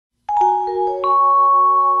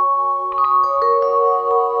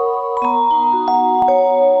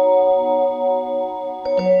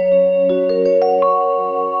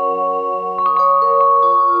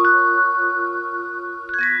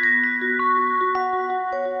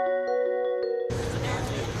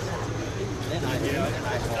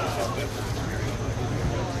Well,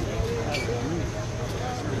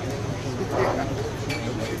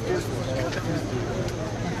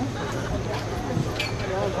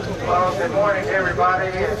 good morning to everybody,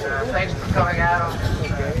 and thanks for coming out on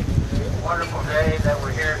this wonderful day that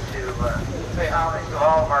we're here to pay homage to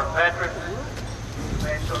all of our veterans who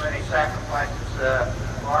made so many sacrifices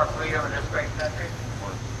for our freedom in this great country.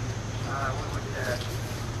 We would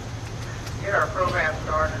get our program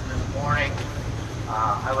started this morning.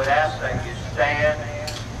 I would ask that you stand,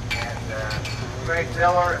 and Greg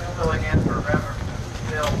Miller is filling in for Reverend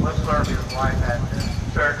Bill Whisler. His wife had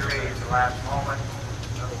surgery at the last moment.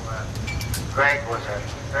 Greg was a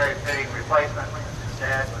very fitting replacement. His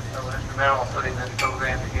dad was so instrumental in putting this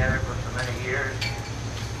program together for so many years.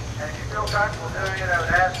 And if you feel comfortable doing it, I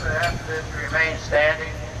would ask that after this to remain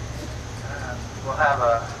standing. We'll have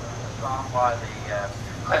a song by the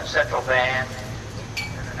Clinton Central Band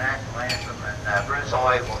and the National Anthem, and Bruce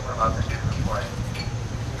Aughe will come up and do the play.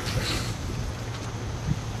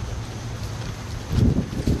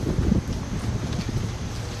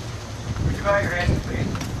 Would you bow your heads,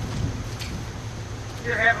 please?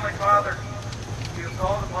 Dear Heavenly Father, you have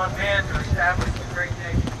called upon man to establish a great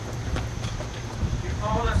nation. You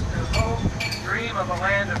called us to hope and dream of a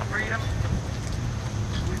land of freedom.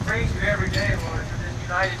 We praise you every day, Lord, for this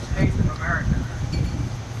United States of America.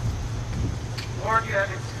 Lord, you have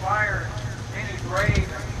inspired many brave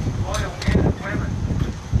and loyal men and women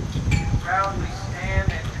to proudly stand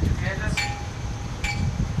and to defend us.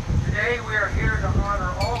 Today we are here to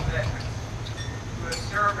honor all veterans who have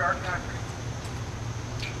served our country.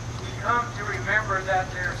 Come to remember that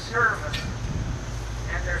their service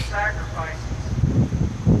and their sacrifices,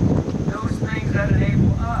 those things that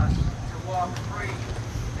enable us to walk free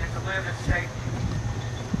and to live in safety.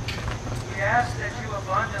 We ask that you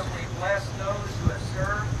abundantly bless those who have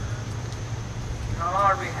served. And on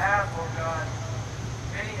our behalf, oh God,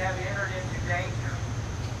 many have entered into danger,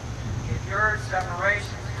 endured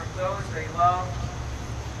separations from those they love,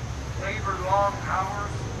 labored long hours,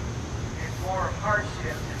 and bore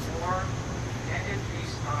hardship and in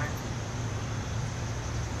peacetime.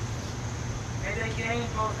 May they gain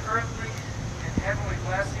both earthly and heavenly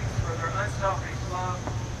blessings for their unselfish love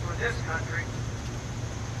for this country,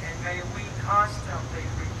 and may we constantly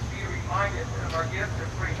be reminded of our gift of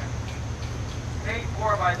freedom, paid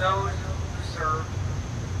for by those who serve.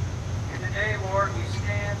 And today, Lord, we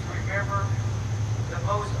stand to remember the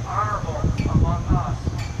most honorable among us.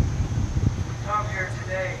 We come here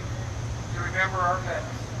today to remember our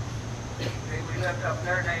veterans. May we lift up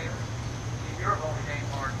their name in your holy name,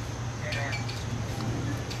 Lord. Amen.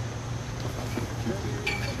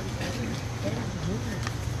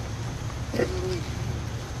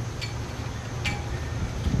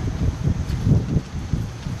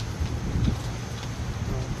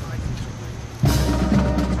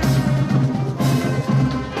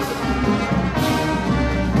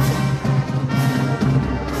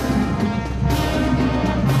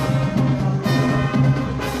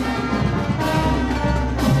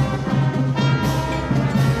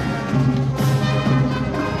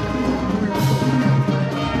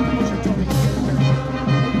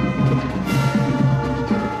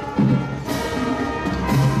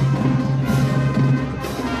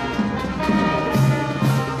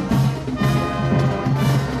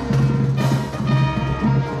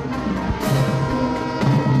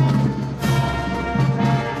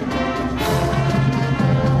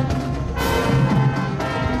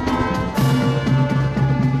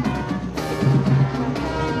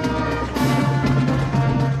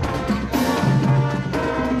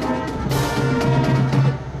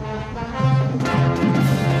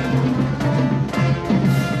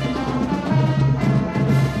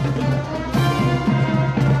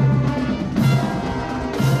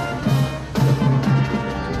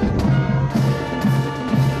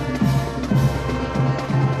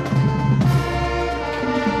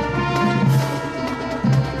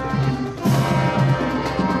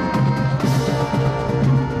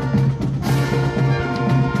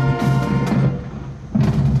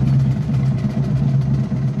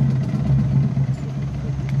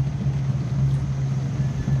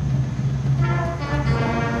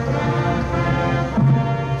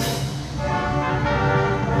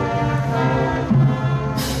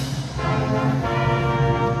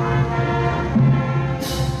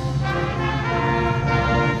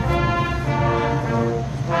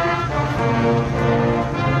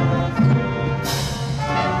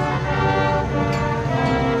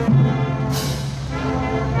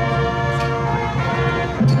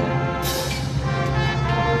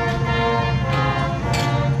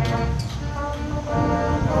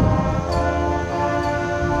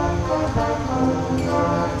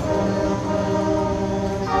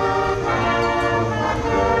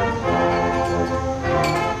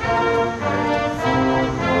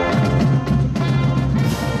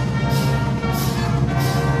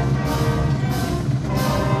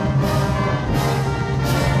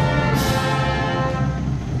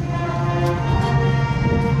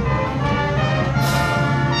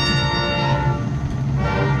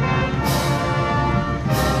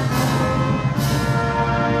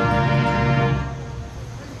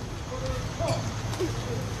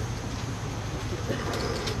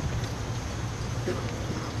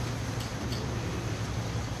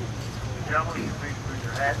 gentlemen, you please raise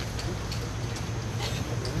your head.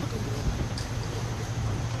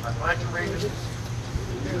 I pledge allegiance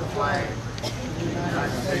to the flag of the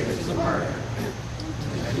United States of America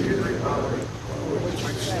and to the republic for which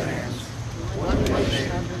it stands, one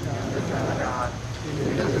nation, under God,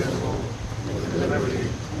 indivisible, with liberty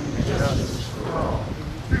and justice for all.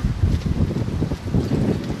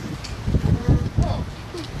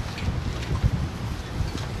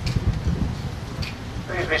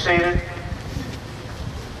 Please be seated.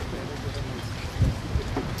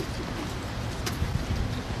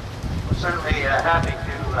 We're certainly happy to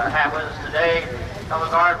have with us today Color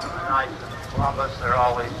Guard from the Knights of Columbus. They're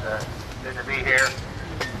always good to be here.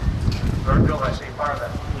 Virgil, I see part of the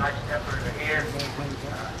Knights Templars are here.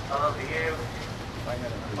 Hello to you.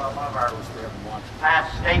 Well, one of our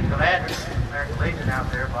past state commanders, American Legion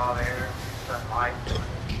out there, Bob Ayers, son Mike.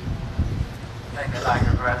 Thank you, like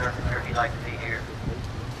your brother. I'm sure he'd like to be here.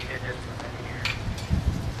 He did this for many years.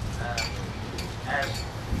 As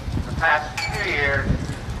the past few years,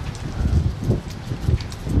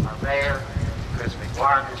 our mayor, Chris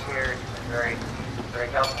McBarnes, is here. He's been very, very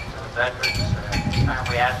helpful to the veterans. Anytime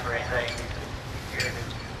we ask for anything, he's here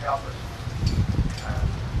to help us.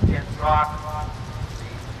 Ken Schrock,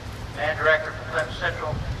 the band director for Clinton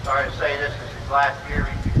Central. Sorry to say this is his last year.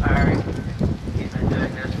 He's retiring. He's been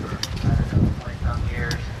doing this for, 20-some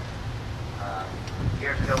years.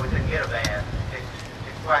 Years ago, we didn't get a band.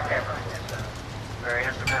 It's Black Hammer is very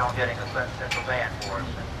instrumental in getting the Clinton Central band for us,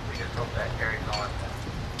 and we just hope that carries on.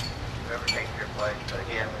 Whoever takes your place. But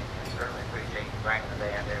again, we certainly appreciate you bringing the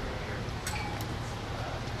band every year.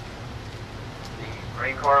 The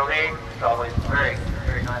Marine Corps League, it's always very,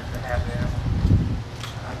 very nice to have them.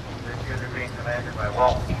 This year they're being commanded by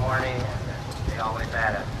Walt Morney, and they always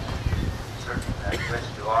add a certain twist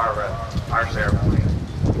to our ceremony.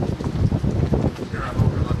 Here I'm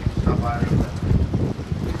overlooking somebody,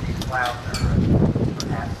 these clouds are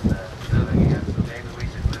perhaps moving in, so maybe we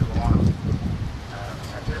should move on.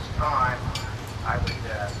 At this time, I would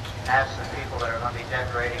ask the people that are going to be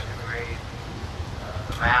decorating the grave,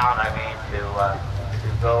 the mound, to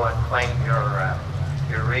go and claim your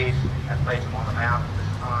wreaths and place them on the mound at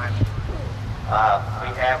this time. We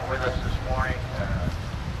have with us this morning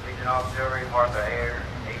Legion Auxiliary Martha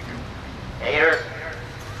Ader,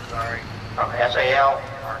 from SAL,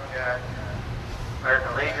 Mark Judd,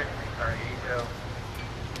 American Legion, Attorney Hinshaw,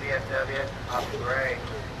 VFW, Auxiliaries,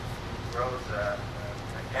 Rose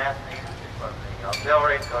McCaffrey from the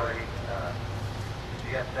Auxiliaries, go to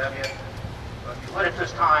VFW. So if you would at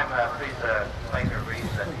this time, please claim your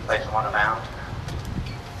wreaths and place them on the mound.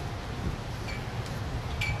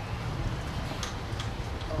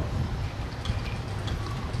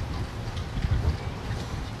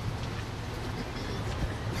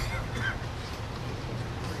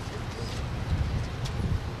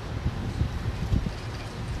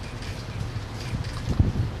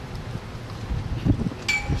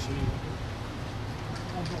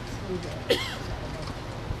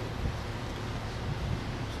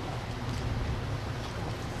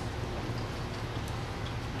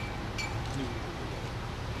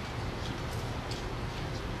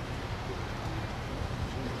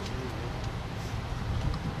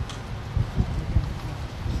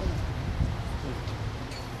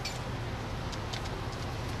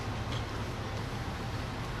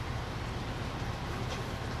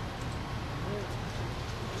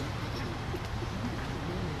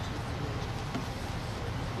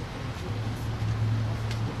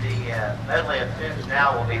 Medley of tunes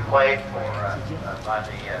now will be played by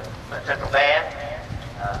the Central Band.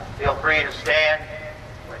 Feel free to stand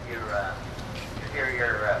when you hear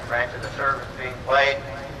your branch of the service being played.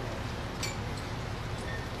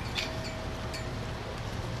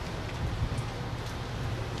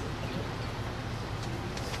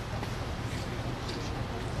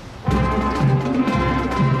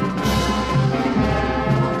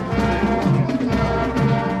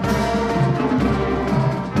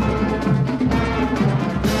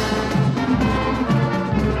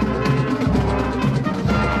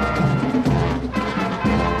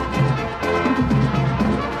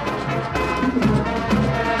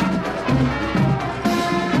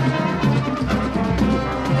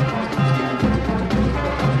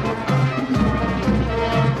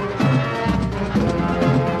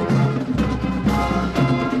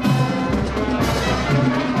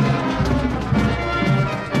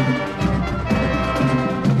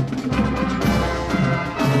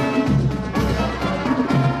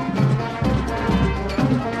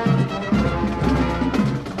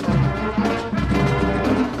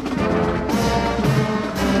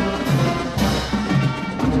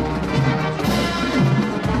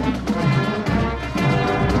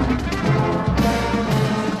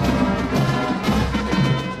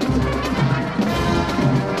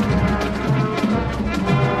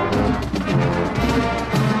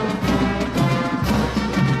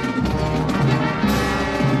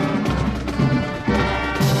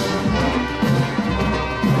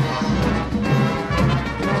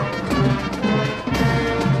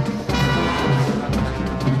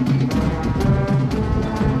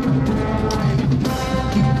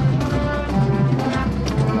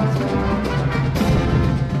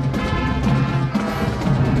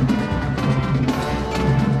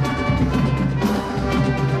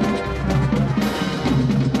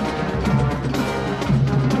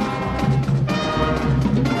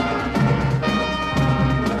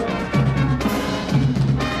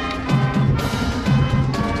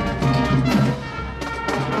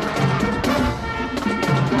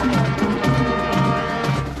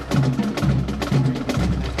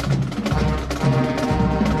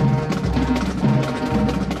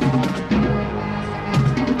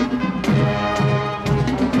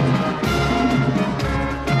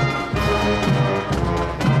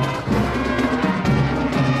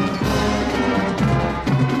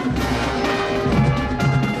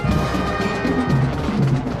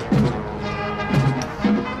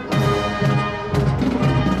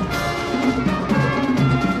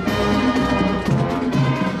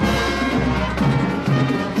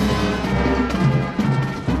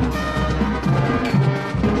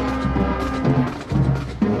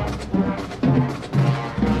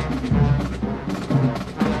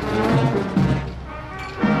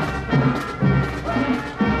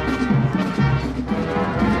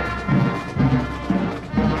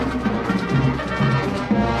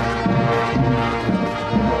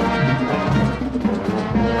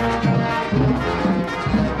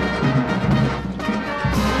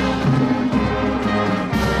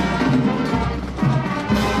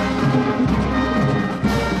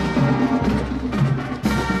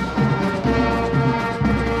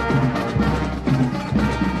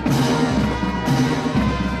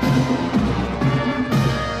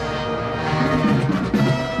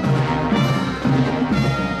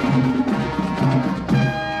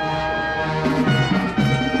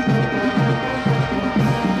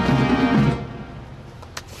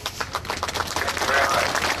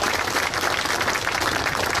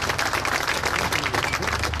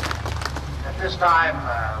 time, we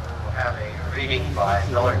will have a reading by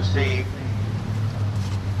Millard and Steve,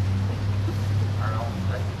 our own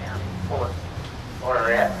Clinton County poet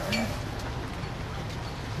laureate.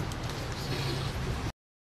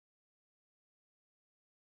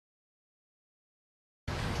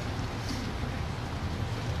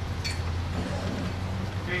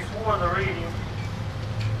 Before the reading,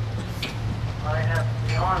 I have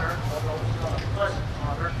the honor, although it's not a pleasant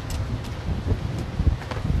honor,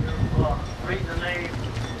 to read the names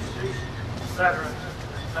of deceased veterans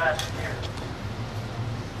this past year.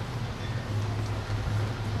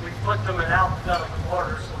 We put them in alphabetical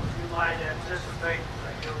order so that you might anticipate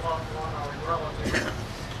that your loved one or relative,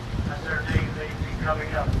 as their name may be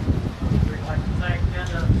coming up. We'd like to thank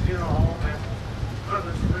Linda Funeral Home and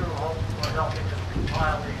Goodman's Funeral Home for helping us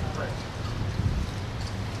compile these lists.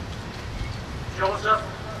 Joseph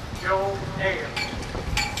Joe Ayers,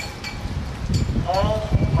 Paul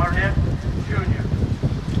Barnett Jr.,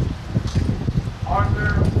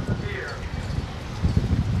 Arthur Deere,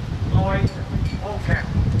 Lloyd Ocamp,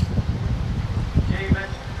 David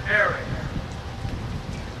Erick,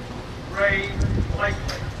 Ray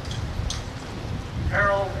Blakely,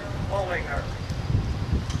 Harold Bollinger,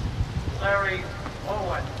 Larry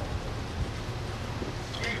Owen,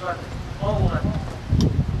 Stephen Olin,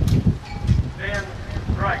 Ben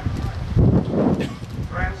Wright,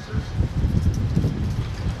 Francis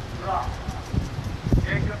Schrock,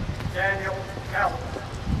 Jacob Daniel Calvin,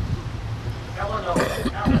 Eleanor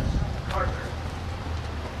Alice Carter,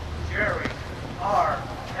 Jerry R.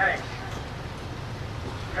 Hank,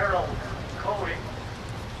 Harold Cody,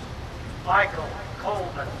 Michael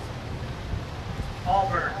Coleman,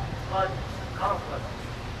 Albert Bud Conklin,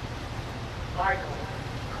 Michael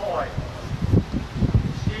Coy,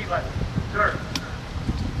 Stephen Dircks,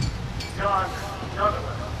 John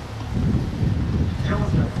Douglas,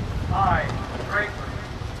 Joseph I. Draper,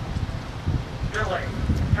 Billy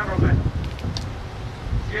Timmerman,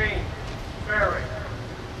 James Ferry,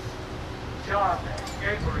 John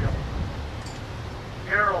Gabriel,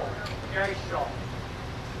 Harold Gayshaw,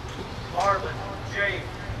 Marvin J.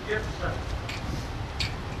 Gibson,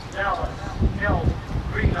 Dallas L.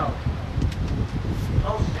 Reno,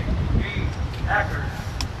 Lucy E. Hackard,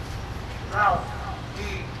 Ralph E.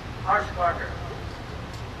 Harshbarger,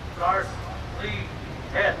 Garth Lee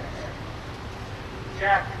Heads,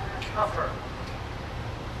 Jack Huffer,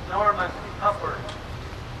 Norman Hufford,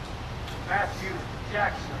 Matthew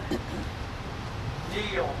Jackson,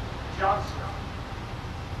 Neil Johnson,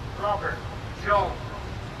 Robert Jones,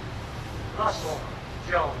 Russell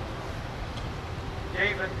Jones,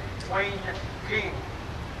 David Wayne King,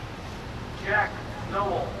 Jack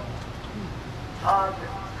Noel, Todd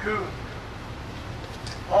Kuhn,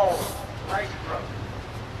 Paul Lashbrook,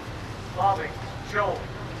 Bobby Joe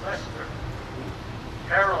Lester,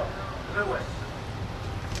 Harold Lewis,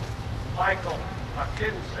 Michael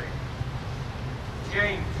McKinsey,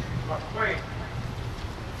 James McQuaid,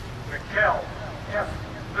 Raquel F.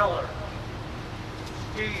 Miller,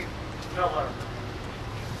 Steve Miller,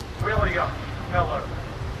 William Miller,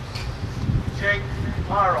 Jake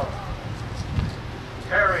Morrow,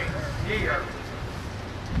 Terry Neer,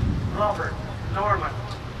 Robert Norman,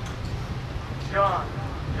 John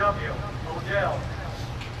W. Odell,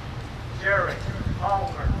 Jerry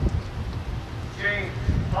Palmer, James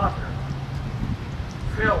Potter,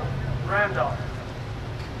 Phil Randolph,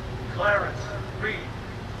 Clarence Reed,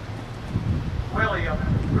 William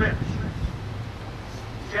Rich,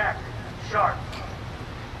 Jack Sharp,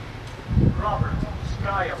 Robert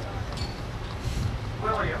Skiles,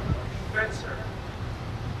 William Spencer,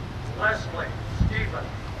 Leslie Stephen,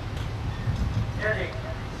 Eddie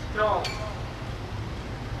Stone,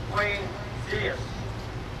 Wayne Diaz,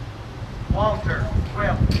 Walter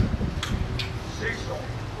Webb, Cecil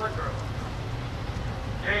Woodruff,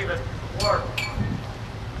 David Ward.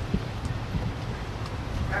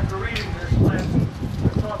 After reading this list, I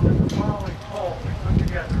thought that the following poem we put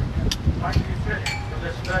together might be fitting for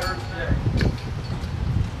this Veterans Day.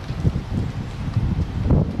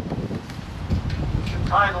 It's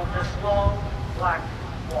entitled This Long Black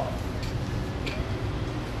Wall.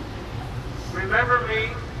 Remember me,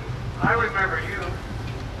 I remember you,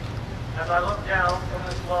 as I look down from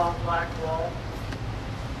this long black wall.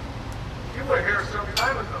 You were here some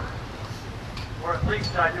time ago, or at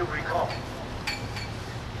least I do recall.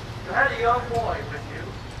 You had a young boy with you,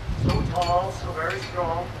 so tall, so very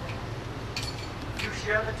strong. You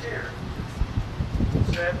shed a tear,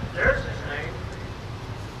 said, there's his name,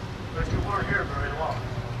 but you weren't here very long.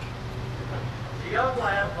 The young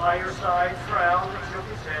lad by your side frowned and shook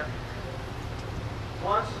his head.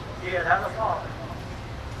 Once he had had a father,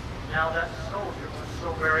 now that soldier was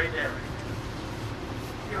so very dead.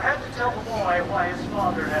 You had to tell the boy why his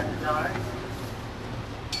father had to die.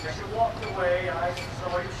 As you walked away, I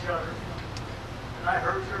saw you shudder, and I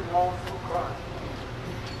heard your mournful cry.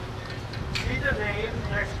 See the names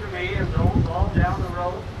next to me and those all down the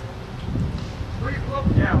road? We've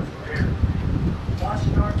looked down from here,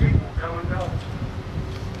 watched our people come and go.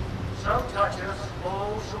 Some touch us,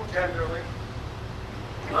 oh, so tenderly.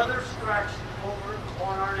 Others scratch over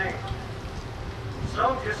on our names.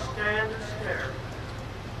 Some just stand and stare.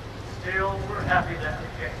 Still, we're happy that we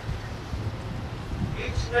came.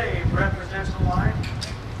 Each name represents a line.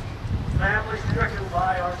 Families stricken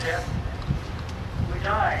by our death. We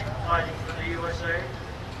died fighting for the USA.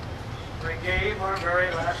 We gave our very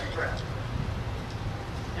last breath.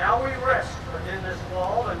 Now we rest within this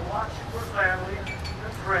wall and watch for family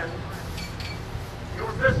and friends.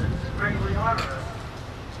 Your visits greatly honor us.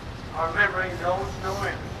 Our memory knows no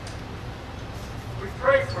end. We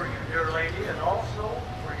pray for you, dear lady, and also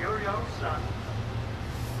for your young son.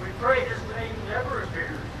 We pray his name never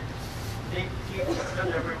appears, neath each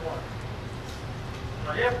and every one.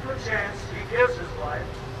 But if perchance he gives his life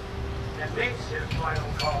and meets his final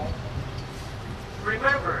call,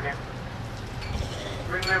 remember him.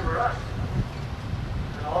 Remember us.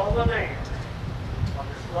 And all the names on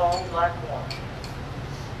this long black wall.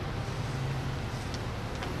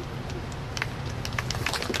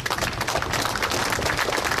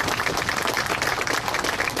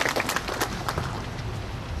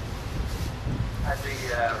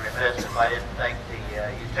 Remiss if I didn't thank the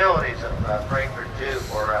utilities of Frankfort too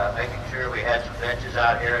for making sure we had some benches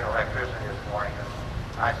out here and electricity this morning.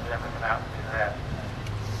 It's nice of them to come out and do that.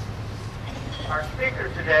 Our speaker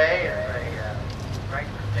today is a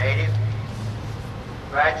Frankfort native,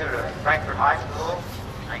 graduate of Frankfort High School,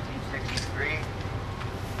 1963. He's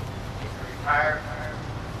a retired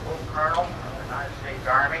full colonel of the United States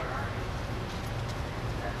Army.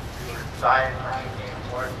 And we were excited when he came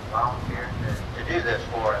forward and volunteered to do this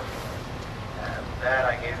for us. With that,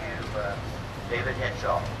 I give you David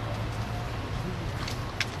Hinshaw.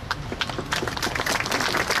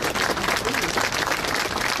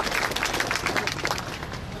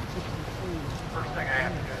 First thing I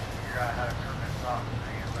have to do is figure out how to turn this off and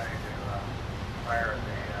get ready to fire the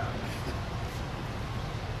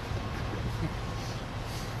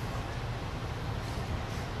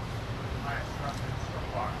my instructions so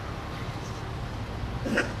far.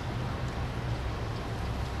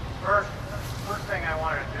 First thing I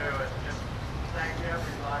wanted to do is just thank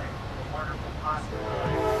everybody for the wonderful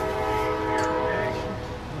possibility of being here today.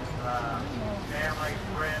 Family,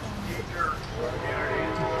 friends, teachers, community,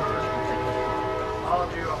 and church. All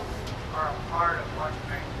of you are a part of what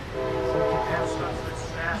makes me have some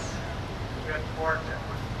success and good fortune.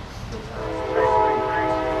 Especially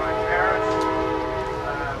thanks to my parents,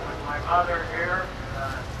 with my mother here,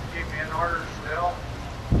 keep me in order still.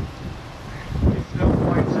 Still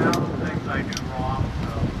points out things I do wrong,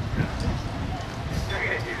 so you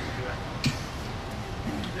get used to it.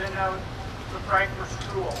 Then the Frankfort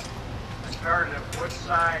School. I started at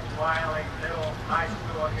Woodside, Wiley, Middle, High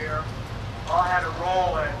School here. All had a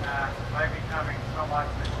role in my becoming somewhat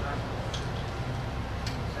successful.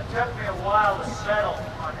 It took me a while to settle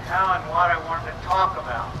on how and what I wanted to talk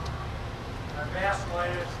about. I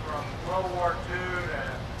vacillated from World War II to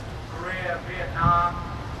Korea, Vietnam,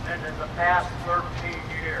 and in the past 13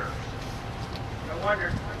 years. I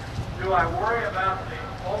wondered, do I worry about the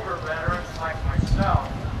older veterans like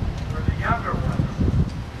myself, or the younger ones,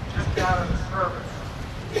 just out of the service?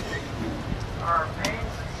 Are our pains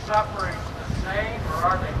and sufferings the same, or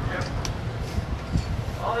are they different?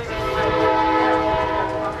 All these things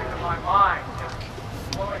kept coming to my mind, kept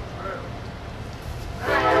flowing through.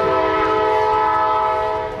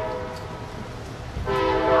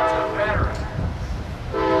 What's a veteran?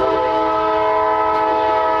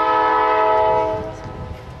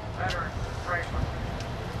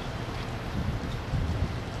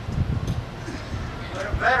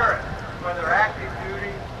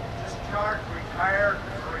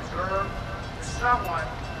 Someone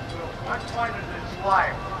who at one point in his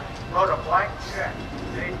life wrote a blank check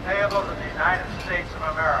made payable to the United States of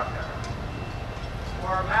America for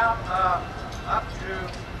an amount up to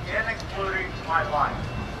and including my life.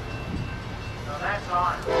 So that's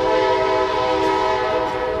on.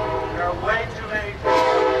 There are way too many people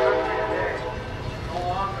in the country today who no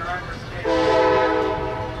longer understand.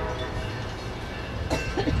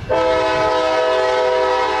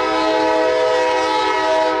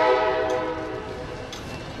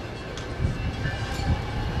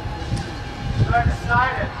 I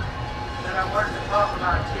decided that I wanted to talk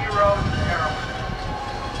about heroes and heroines.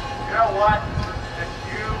 know what? That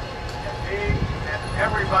you and me and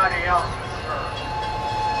everybody else deserve.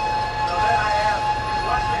 So then I ask,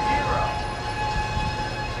 what's a hero?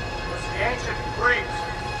 It was the ancient Greeks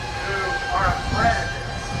who are accredited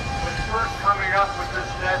with first coming up with this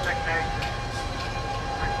designation,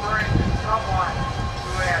 referring to someone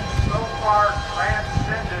who had so far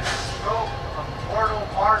transcended the scope of mortal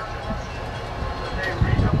margins that they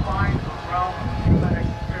redefined the realm of human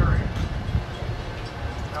experience.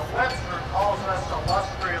 Now Whisler calls us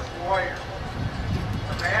illustrious warriors.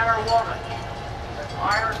 A man or woman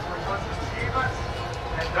admired for one's achievements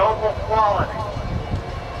and noble qualities,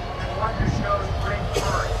 and one who shows great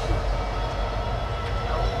courage.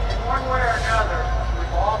 Now, in one way or another,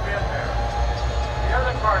 we've all been there. The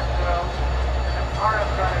other part, though, and part of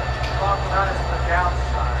what I talk about is the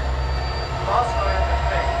downside. We've also had to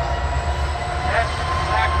face. That's the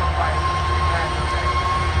sacrifice we've had to make.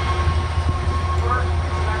 First, we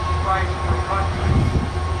sacrifice for country.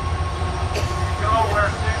 You know where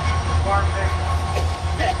things are made.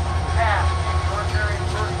 Past, ordinary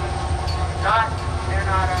person, not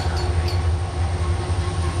cannot understand.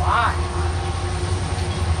 Why?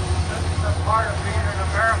 This is a part of being an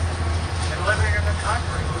American and living in the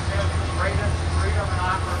country which has the greatest freedom and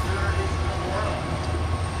opportunities in the world.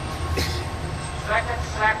 Second,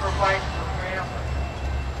 sacrifice for family.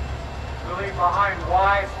 We leave behind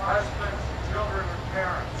wives, husbands, children, and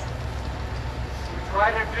parents. We try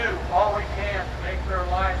to do all we can to make their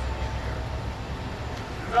lives easier.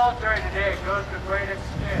 The military today goes to great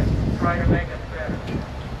extent to try to make it better.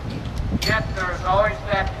 Yet there is always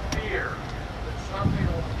that fear that something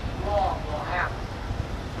wrong will happen.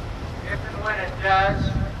 If and when it does,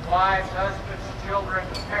 wives, husbands, children,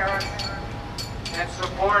 parents, and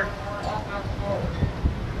support all come forward.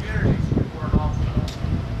 Community support also.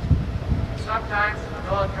 Sometimes the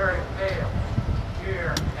military fails,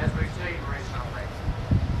 here as we've seen recently.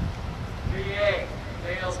 VA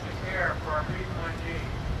fails to care for our people in need.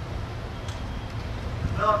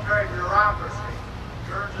 The military bureaucracy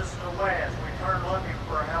turns us away as we turn looking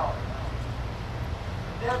for help.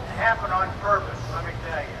 It didn't happen on purpose, let me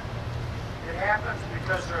tell you. It happens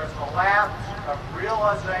because there is a lapse of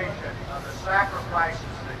realization of the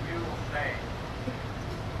sacrifices that you will make.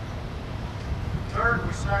 Third,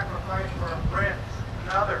 we sacrifice for our friends and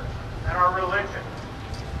others and our religion.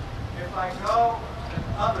 If I go, then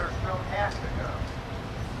others don't have to go.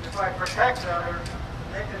 If I protect others,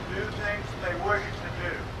 they can do things they wish to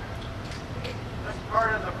do. This is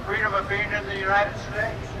part of the freedom of being in the United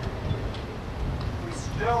States. We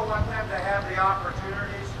still want them to have the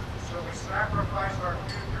opportunities, so we sacrifice our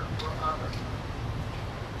future for others.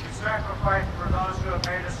 We sacrifice for those who have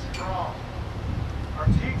made us strong. Our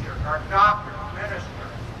teachers, our doctors,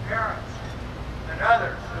 ministers, parents, and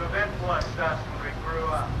others who have influenced us when we grew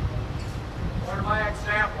up. One of my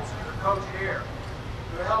examples is the coach here,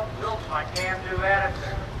 who helped build my can-do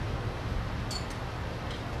attitude.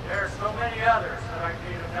 There are so many others that I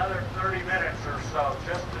need another 30 minutes or so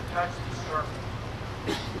just to touch the surface.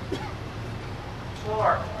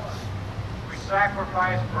 Fourth, we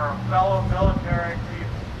sacrifice for our fellow military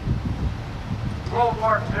people. World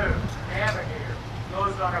War II, navigator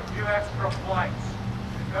goes on a few extra flights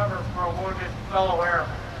to cover for a wounded fellow airman.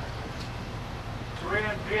 Korea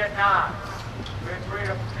and Vietnam, we agree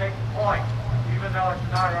to take point, even though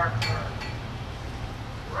it's not our turn.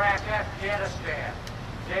 Iraq, Afghanistan,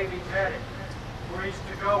 Navy medic, where he's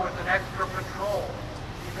to go with an extra patrol,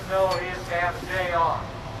 even though he is to have a day off.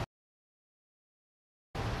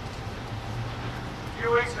 A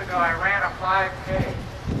few weeks ago, I ran a 5K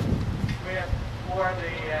for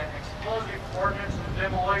the Explosive Ordnance and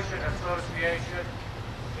Demolition Association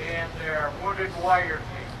and their Wounded Warrior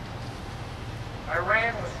team. I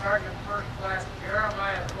ran with Sergeant First Class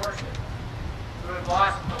Jeremiah Dorsett, who had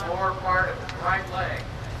lost the lower part of his right leg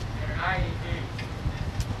in an IED.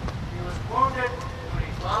 He was wounded when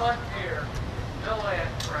he volunteered to fill in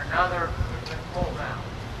for another who'd been pulled out.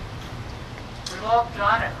 We've all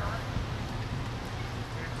done it.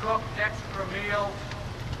 We've cooked extra meals.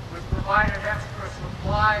 We've provided extra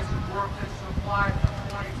supplies and worked in supplies for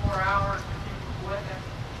 24 hours to keep equipment.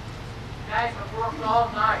 Guys have worked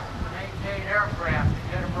all night to maintain aircraft and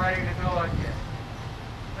get them ready to go again.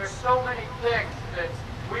 There's so many things that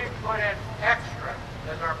we've put in extra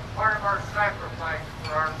as our part of our sacrifice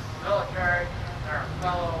for our military and our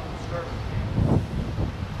fellow service people.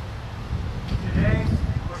 Today,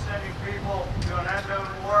 we're sending people to an unknown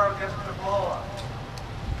war against Ebola.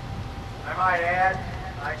 I might add,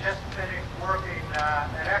 I just finished working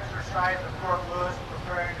an exercise at Fort Lewis,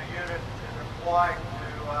 preparing a unit to deploy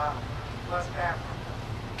to West Africa.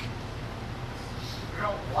 We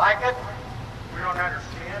don't like it, we don't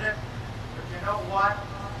understand it, but you know what?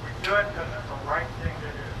 We do it because it's the right thing to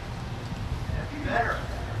do. And it's better.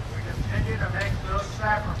 We continue to make those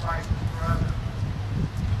sacrifices for others.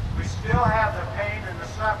 We still have the pain and the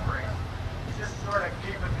suffering, just sort of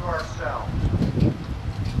keep it to ourselves.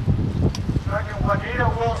 Sergeant Juanita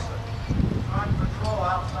Wilson was on patrol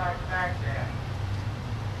outside Baghdad.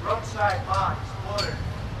 Roadside bomb exploded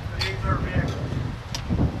beneath her vehicle.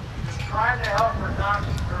 She was trying to help her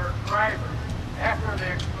driver after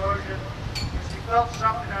the explosion because she felt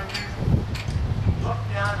something unusual. Looked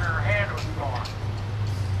down and her hand was gone.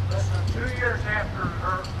 Less than 2 years after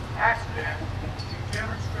her accident, she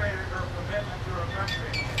demonstrated her commitment to her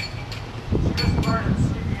country. She was part of the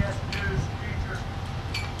CBS News feature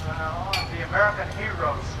on the American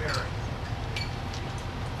Heroes series.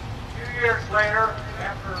 A few years later,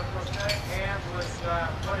 after her prosthetic hand was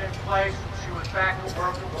put in place and she was back at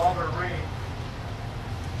work at Walter Reed,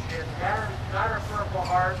 she had got her Purple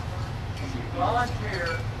Heart. She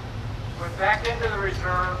volunteered, went back into the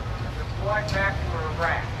reserve, and deployed back to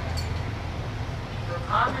Iraq. Her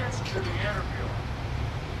comments to the interviewer: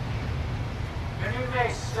 many may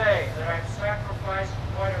say that I've sacrificed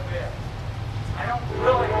quite a bit. I don't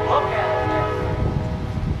really look at it that way.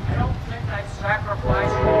 I don't think I've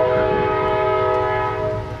sacrificed more.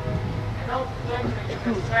 I don't think that you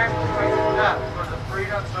can sacrifice enough for the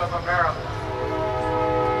freedoms of America.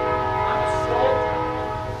 I'm a soldier.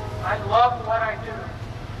 I love what I do.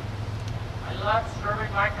 I love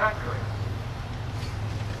serving my country.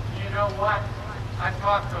 You know what? I've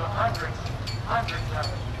talked to hundreds of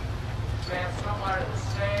them. They have somewhat of the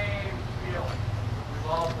same feeling we've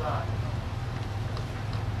all done.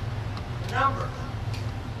 The numbers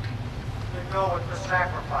that go with the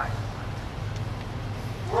sacrifice.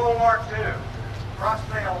 World War II,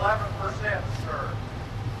 approximately 11% served.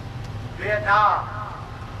 Vietnam,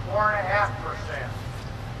 4.5%.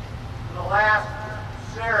 The last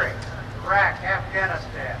series, Iraq,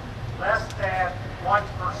 Afghanistan, less than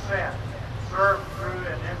 1% served through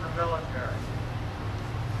and in the military.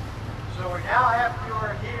 So we now have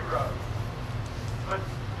fewer heroes, but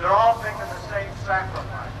they're all making the same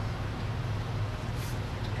sacrifice.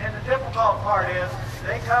 And the difficult part is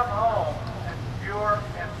they come home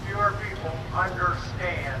and fewer people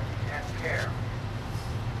understand and care.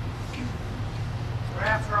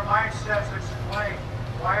 Perhaps our mindsets explain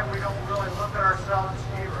why we don't really look at ourselves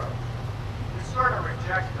as heroes. We sort of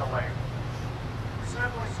reject the label. We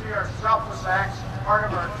simply see our selfless acts as part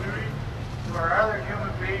of our duty to our other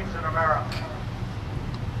human beings in America.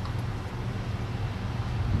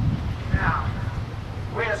 Now,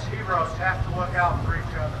 we as heroes have to look out for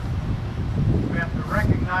each other. We have to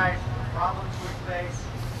recognize the problems we face.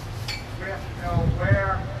 We have to know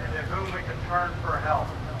where and to whom we can turn for help.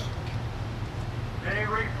 Many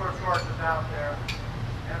resources out there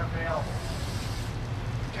and available.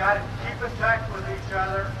 You've got to keep in touch with each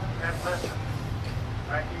other and listen.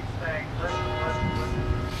 I keep saying, listen, listen, listen.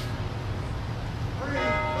 Free,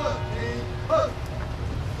 hook, team, hook.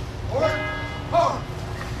 Forward, forward.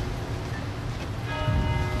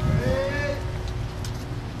 Ready.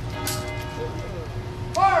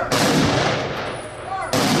 Forward.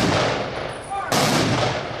 Forward. Forward.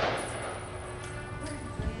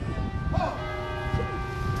 Forward.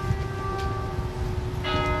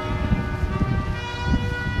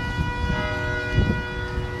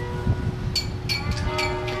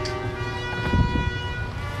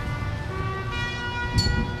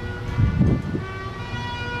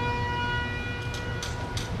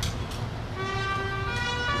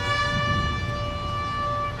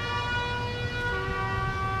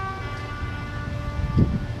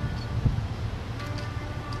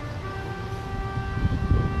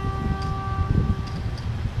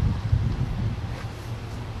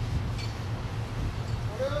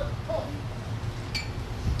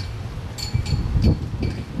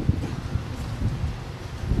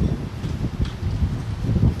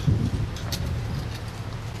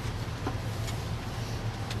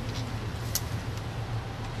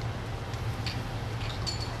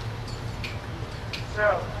 So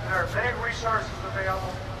there are many resources available.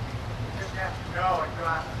 You just have to know and go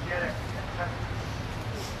out and get it.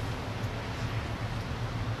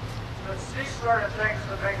 So it's these sort of things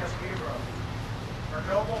that make us heroes. Our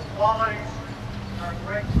noble qualities and our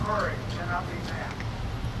great courage cannot be matched.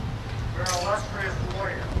 We're illustrious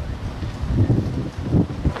warriors.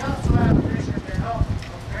 We also have a mission to help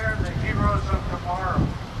prepare the heroes of tomorrow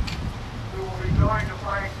who will be going to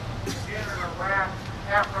fight in Iraq,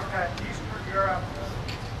 Africa, Eastern Europe,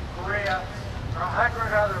 Korea, or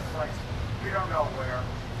 100 other places. We don't know where.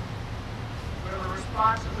 We have a responsibility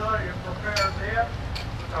responsibility to prepare them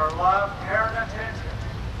with our love, care, and attention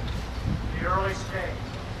in the early stage.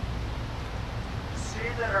 To see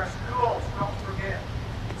that our schools don't forget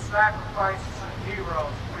the sacrifices and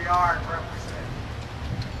heroes we are and represent.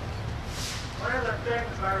 One of the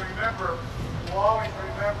things I remember, will always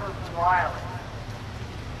remember from Riley,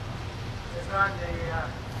 is on the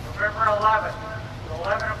November 11th, at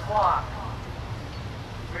 11 o'clock,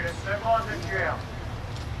 we'd assemble in the gym.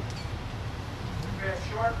 It'd be a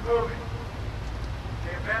short movie.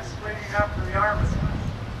 The events leading up to the armistice.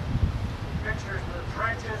 Pictures of the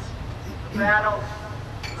trenches, the battles,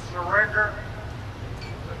 the surrender,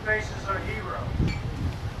 the faces of heroes.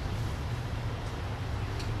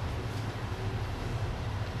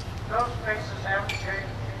 Those faces haven't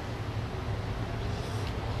changed.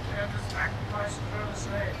 And the sacrifices are the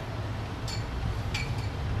same.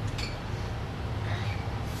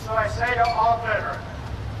 So I say to all veterans,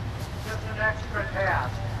 just an extra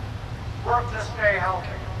task. Work to stay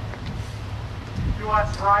healthy. Do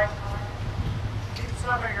what's right. Keep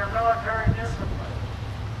some of your military discipline.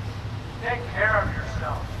 Take care of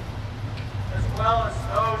yourself, as well as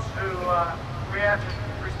those who we have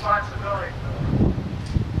the responsibility for.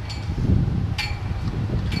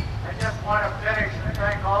 I just want to finish and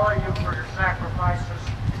thank all of you for your sacrifices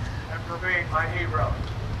and for being my heroes.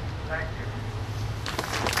 Thank you.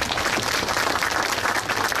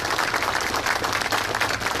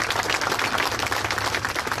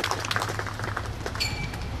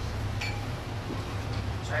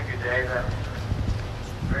 Thank you, Dave. That was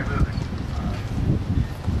very moving.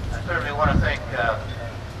 I certainly want to thank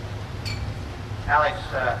Alex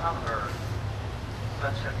Humber,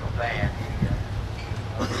 Sun Central Band. He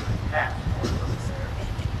was the task force over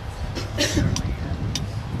there. Certainly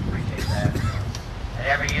appreciate that. And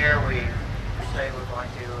every year we say we're going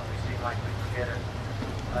to, and we seem like we forget it.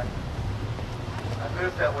 But a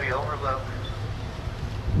group that we overlook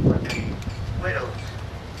were the widows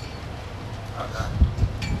of the,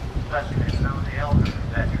 especially some of the elder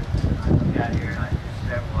veterans. And I look out here and I see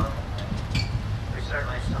several of them. We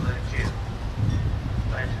certainly salute you,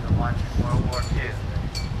 especially the ones in World War II that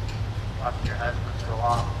watched your husbands go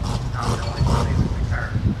off, not knowing when they would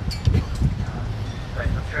return.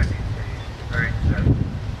 Special tribute to you. You're very deserving.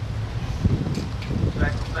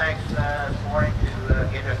 Special thanks this morning to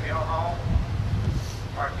Get a Funeral Home,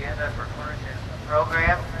 our agenda for furnishing the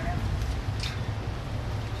program.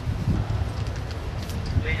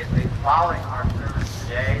 Immediately following our service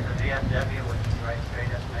today, the VFW, which is right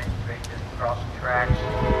straight up Main Street, just across the tracks, is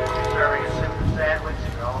serving a super sandwich.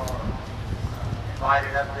 You're all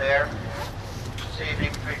invited up there. This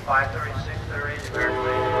evening between 5:30 and 6:30, the American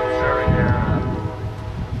Legion will be serving their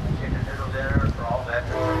chicken noodle dinner for all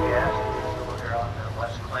veterans and guests. Over here on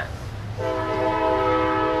West Clinton.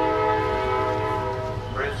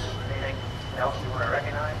 Bruce, anything else you want to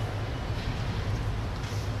recognize?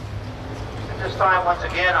 At this time, once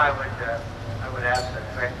again, I would ask that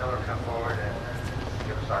Frank Miller come forward and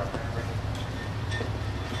give us our benediction.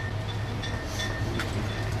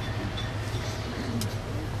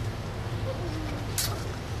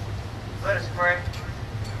 Let us pray.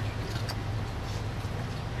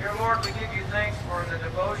 Dear Lord, we give you thanks for the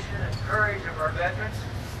devotion and courage of our veterans.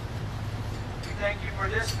 We thank you for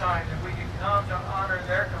this time that we can come to honor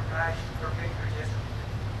their compassion for patriotism.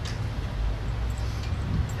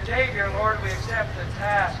 Today, dear Lord, we accept the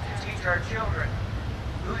task to teach our children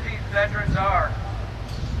who these veterans are,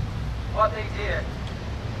 what they did,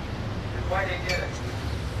 and why they did it.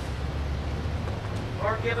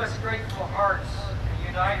 Lord, give us grateful hearts and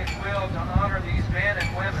united will to honor these men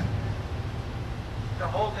and women, to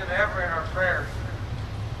hold them ever in our prayers.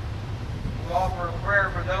 We offer a prayer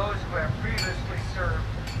for those who have previously served,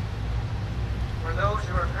 for those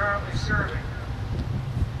who are currently serving,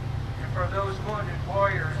 and for those wounded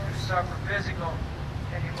warriors who suffer physical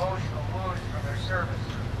and emotional wounds from their service.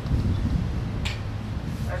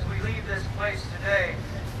 As we leave this place today,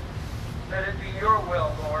 let it be your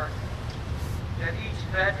will, Lord, that each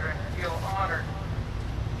veteran feel honored,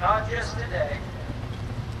 not just today,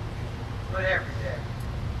 but every day.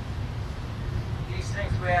 These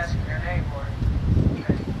things we ask in your name, Lord.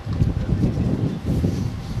 Amen.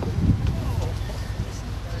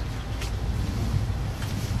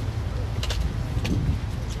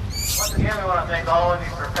 Once again, we want to thank all of you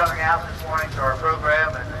for coming out this morning to our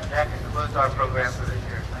program, and that concludes our program for this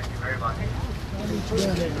year. Thank you very much.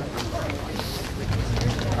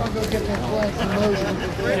 I'll go get that flag from Mosier.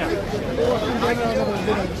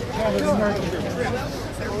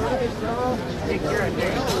 Take care of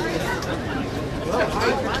Dave.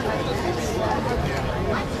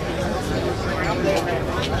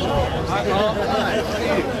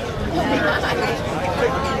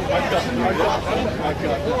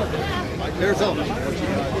 There's only.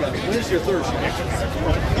 When is your Thursday?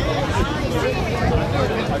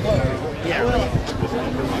 Yeah.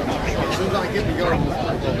 As soon as I get the yard,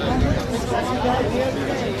 I'll go down.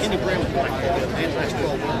 Kenny Brown, and last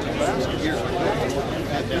 12 years.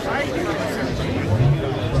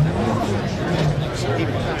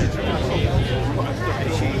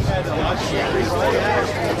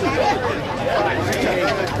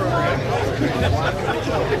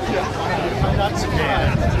 Not so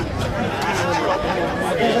bad.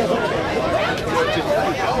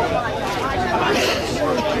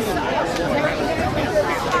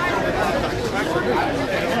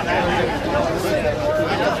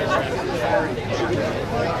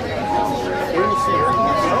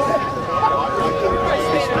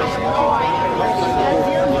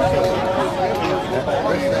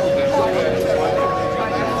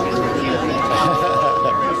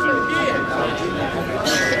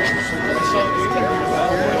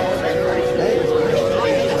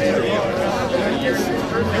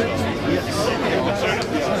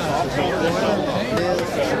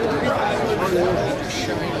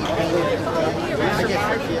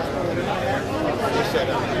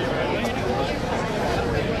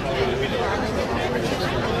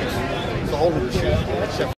 It's all in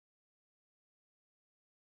the